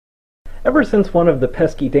Ever since one of the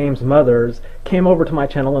Pesky Dames' mothers came over to my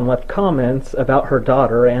channel and left comments about her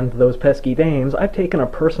daughter and those pesky dames, I've taken a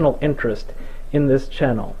personal interest in this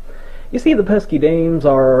channel. You see, the Pesky Dames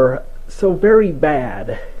are so very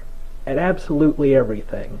bad at absolutely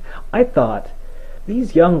everything. I thought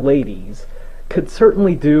these young ladies could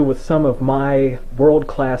certainly do with some of my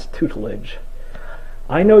world-class tutelage.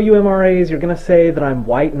 I know you MRAs, you're going to say that I'm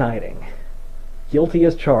white knighting. Guilty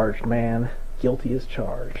as charged, man. Guilty as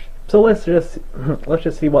charged. So let's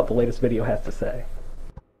just see what the latest video has to say.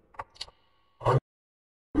 I'm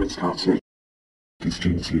a council, the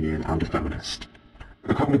Students' Union and a feminist.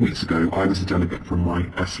 A couple of weeks ago, I was a delegate from my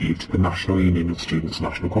SU to the National Union of Students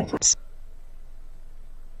National Conference.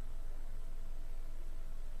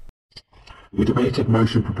 We debated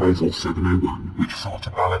Motion Proposal 701, which sought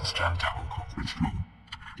to balance gender on conference floor.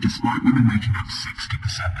 Despite women making up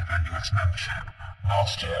 60% of NUS membership,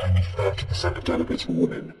 last year only 30% of delegates were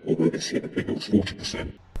women, although this year the figure was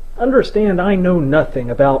 40%. Understand, I know nothing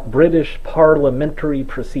about British parliamentary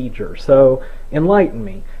procedure, so enlighten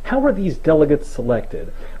me. How were these delegates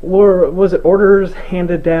selected? Was it orders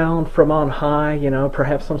handed down from on high,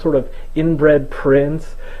 perhaps some sort of inbred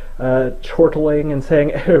prince, chortling and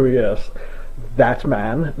saying, oh yes, that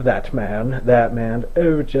man, that man, that man,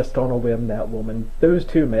 oh, just on a whim, that woman, those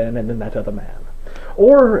two men, and then that other man?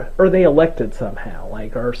 Or are they elected somehow?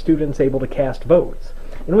 Like, are students able to cast votes?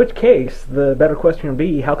 In which case, the better question would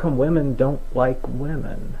be, how come women don't like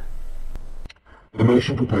women? The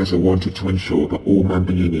motion proposer wanted to ensure that all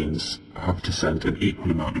member unions have to send an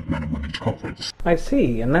equal amount of men and women to conference. I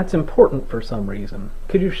see, and that's important for some reason.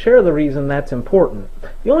 Could you share the reason that's important?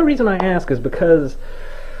 The only reason I ask is because,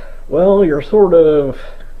 well, you're sort of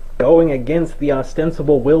going against the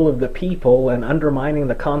ostensible will of the people and undermining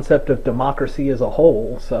the concept of democracy as a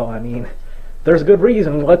whole, so, I mean, there's a good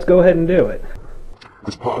reason, let's go ahead and do it.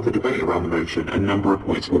 As part of the debate around the motion, a number of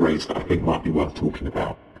points were raised that I think might be worth talking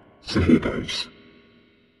about. So here goes.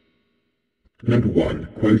 Number 1,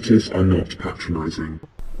 quotas are not patronising.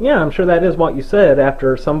 Yeah, I'm sure that is what you said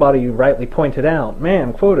after somebody rightly pointed out,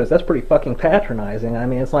 man, quotas, that's pretty fucking patronizing. I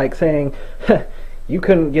mean, it's like saying, you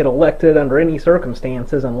couldn't get elected under any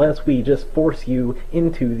circumstances unless we just force you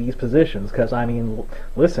into these positions, because, I mean,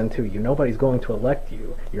 listen to you, nobody's going to elect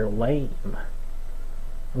you. You're lame.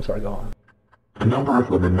 I'm sorry, go on. A number of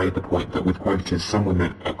women made the point that with quotas, some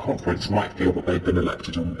women at conference might feel that they've been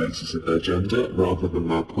elected on the basis of their gender rather than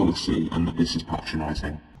their policy, and that this is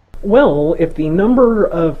patronising. Well, if the number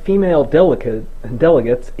of female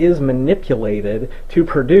delegates is manipulated to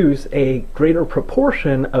produce a greater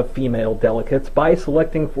proportion of female delegates by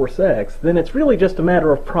selecting for sex, then it's really just a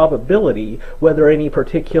matter of probability whether any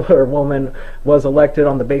particular woman was elected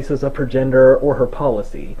on the basis of her gender or her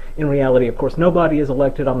policy. In reality, of course, nobody is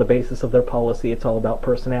elected on the basis of their policy. It's all about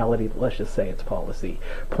personality. Let's just say it's policy.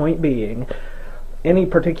 Point being, any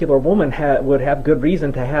particular woman would have good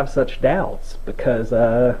reason to have such doubts, because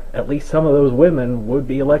at least some of those women would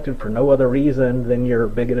be elected for no other reason than your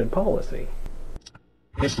bigoted policy.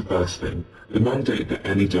 Here's the first thing. The mandate that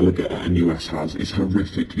any delegate at NUS has is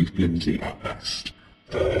horrifically flimsy at best.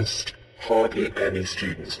 First, hardly any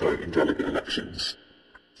students vote in delegate elections.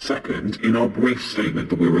 Second, in our brief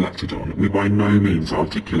statement that we're elected on, we by no means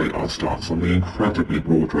articulate our stance on the incredibly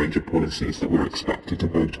broad range of policies that we're expected to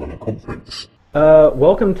vote on at conference.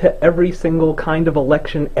 Welcome to every single kind of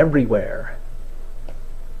election everywhere.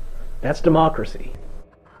 That's democracy.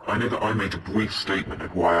 I know that I made a brief statement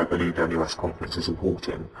of why I believe NUS conference is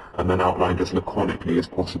important, and then outlined as laconically as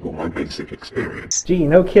possible my basic experience. Gee,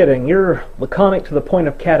 no kidding, you're laconic to the point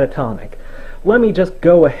of catatonic. Let me just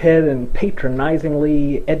go ahead and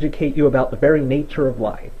patronizingly educate you about the very nature of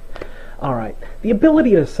life. Alright, the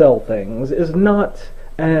ability to sell things is not,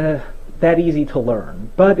 that easy to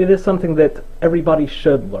learn, but it is something that everybody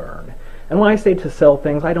should learn. And when I say to sell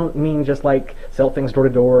things, I don't mean just like sell things door to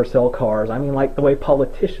door or sell cars. I mean like the way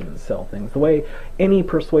politicians sell things, the way any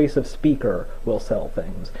persuasive speaker will sell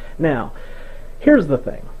things. Now, here's the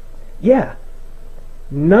thing. Yeah,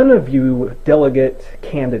 none of you delegate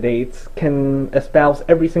candidates can espouse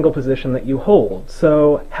every single position that you hold.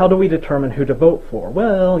 So how do we determine who to vote for?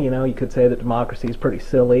 Well, you could say that democracy is pretty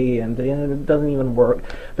silly and it doesn't even work.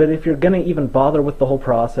 But if you're going to even bother with the whole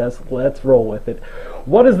process, let's roll with it.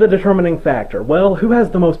 What is the determining factor? Well, who has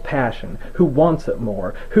the most passion? Who wants it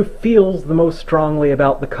more? Who feels the most strongly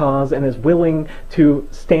about the cause and is willing to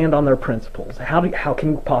stand on their principles? How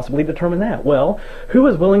can you possibly determine that? Well, who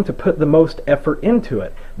is willing to put the most effort into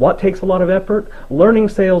it. What takes a lot of effort? Learning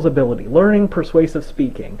sales ability, learning persuasive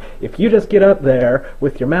speaking. If you just get up there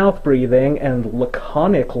with your mouth breathing and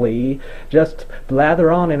laconically just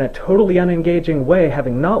blather on in a totally unengaging way,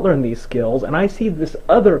 having not learned these skills, and I see this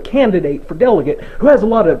other candidate for delegate who has a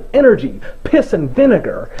lot of energy, piss and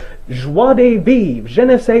vinegar, joie de vivre, je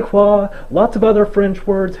ne sais quoi, lots of other French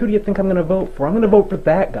words, who do you think I'm going to vote for? I'm going to vote for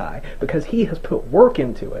that guy because he has put work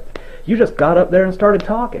into it. You just got up there and started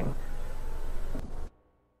talking.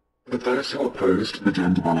 But those who opposed the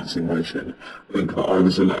gender balancing motion think that I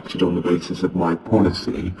was elected on the basis of my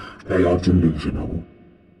policy. They are delusional.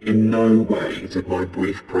 In no way did my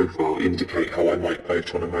brief profile indicate how I might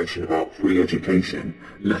vote on a motion about free education,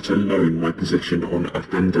 let alone my position on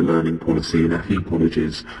offender learning policy in FE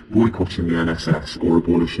colleges, boycotting the NSS, or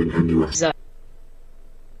abolishing NUS,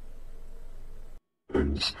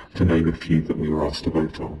 to name a few that we were asked to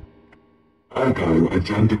vote on. Ergo, a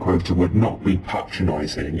gender quota would not be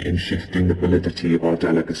patronising in shifting the validity of our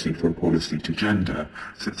delegacy from policy to gender,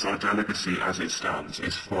 since our delegacy as it stands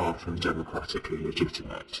is far from democratically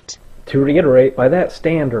legitimate. To reiterate, by that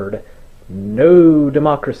standard, no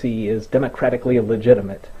democracy is democratically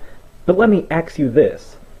legitimate. But let me ask you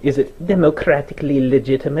this. Is it democratically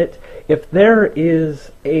legitimate if there is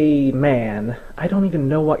a man, I don't even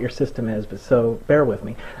know what your system is, but so bear with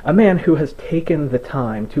me, a man who has taken the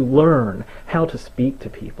time to learn how to speak to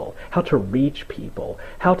people, how to reach people,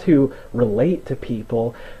 how to relate to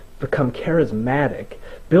people, become charismatic,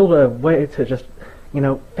 build a way to just,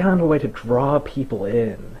 found a way to draw people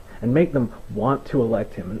in and make them want to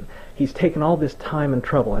elect him. And he's taken all this time and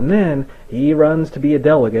trouble, and then he runs to be a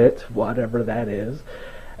delegate, whatever that is,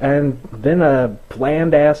 and then a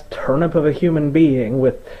bland-ass turnip of a human being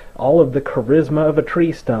with all of the charisma of a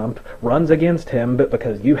tree stump runs against him, but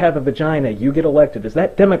because you have a vagina, you get elected. Is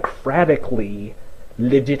that democratically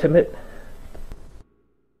legitimate?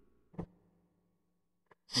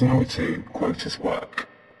 So number 2, quotas work.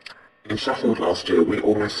 In Sheffield last year, we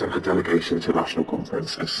almost sent a delegation to National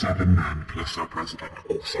Conference of 7 men plus our president,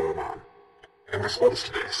 also a man. In response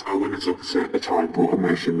to this, our women's officer at the time brought a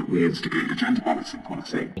motion that we instigate a gender balancing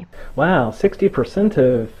policy. Wow, 60%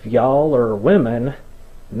 of y'all are women,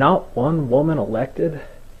 not one woman elected?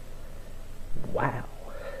 Wow.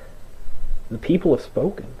 The people have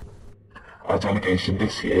spoken. Our delegation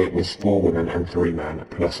this year was 4 women and 3 men,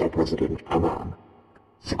 plus our president, a man.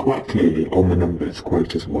 So quite clearly, on the numbers,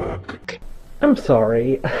 quotas work. I'm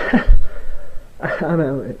sorry.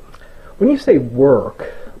 When you say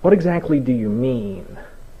work, what exactly do you mean?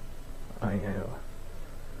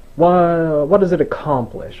 What does it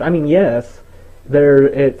accomplish? I mean, yes,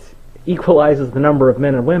 it equalizes the number of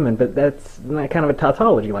men and women, but that's kind of a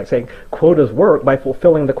tautology, like saying quotas work by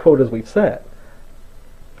fulfilling the quotas we've set.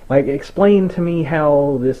 Like, explain to me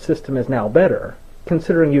how this system is now better,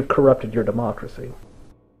 considering you've corrupted your democracy.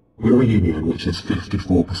 We're a union which is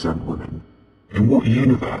 54% women. In what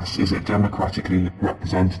universe is it democratically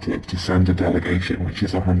representative to send a delegation which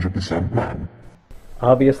is 100% men?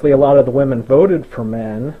 Obviously, a lot of the women voted for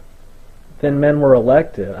men, then men were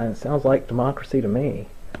elected. It sounds like democracy to me.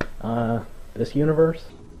 This universe?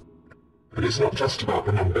 But it's not just about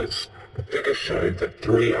the numbers. The figures show that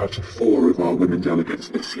 3 out of 4 of our women delegates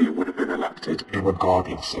this year would have been elected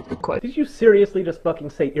irregardless of the quota. Did you seriously just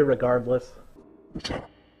fucking say irregardless?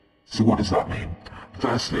 So what does that mean?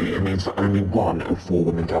 Firstly, it means that only 1 of 4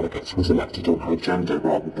 women delegates was elected on her gender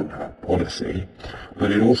rather than her policy.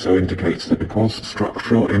 But it also indicates that because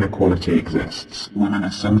structural inequality exists, women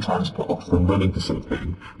are sometimes put off from running for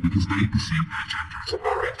something because they perceive their gender as a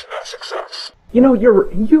barrier to their success.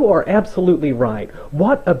 You are absolutely right.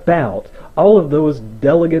 What about all of those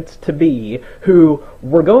delegates-to-be who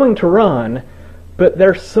were going to run, but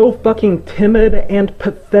they're so fucking timid and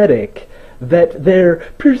pathetic that their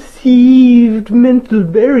perceived mental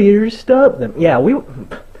barriers stop them? Yeah,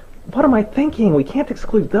 what am I thinking? We can't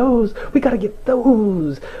exclude those. We gotta get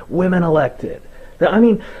those women elected. I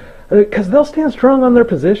mean, because they'll stand strong on their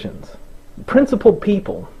positions. Principled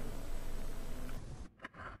people.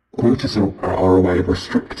 Quotas are a way of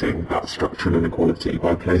restricting that structural inequality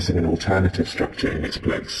by placing an alternative structure in its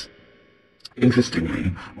place.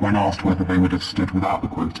 Interestingly, when asked whether they would have stood without the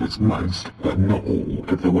quotas, most, but not all,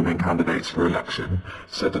 of the women candidates for election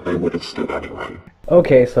said that they would have stood anyway.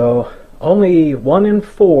 Okay, so only 1 in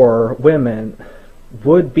 4 women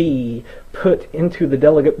would be put into the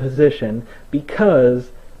delegate position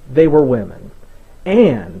because they were women.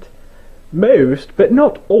 And most, but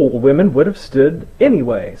not all, women would have stood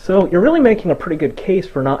anyway. So you're really making a pretty good case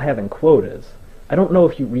for not having quotas. I don't know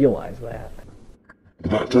if you realize that.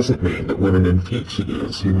 But that doesn't mean that women in future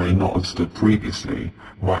years who may not have stood previously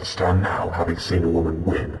might stand now having seen a woman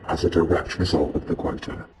win as a direct result of the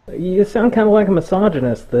quota. You sound kind of like a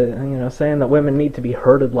misogynist, saying that women need to be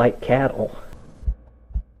herded like cattle.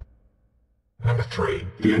 Number 3.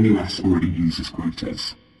 The NUS already uses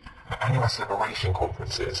quotas. At NUS Liberation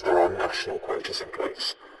Conferences, there are national quotas in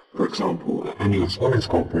place. For example, at NUS Women's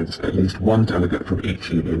Conference, at least one delegate from each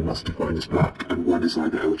union must define as black, and one is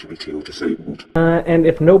either LGBT or disabled. And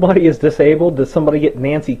if nobody is disabled, does somebody get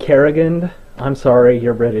Nancy Kerrigan? I'm sorry,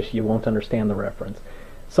 you're British, you won't understand the reference.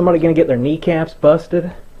 Somebody gonna get their kneecaps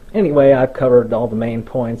busted? Anyway, I've covered all the main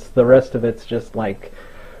points. The rest of it's just like,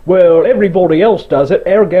 well, everybody else does it,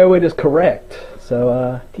 ergo it is correct.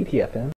 So, TTFN.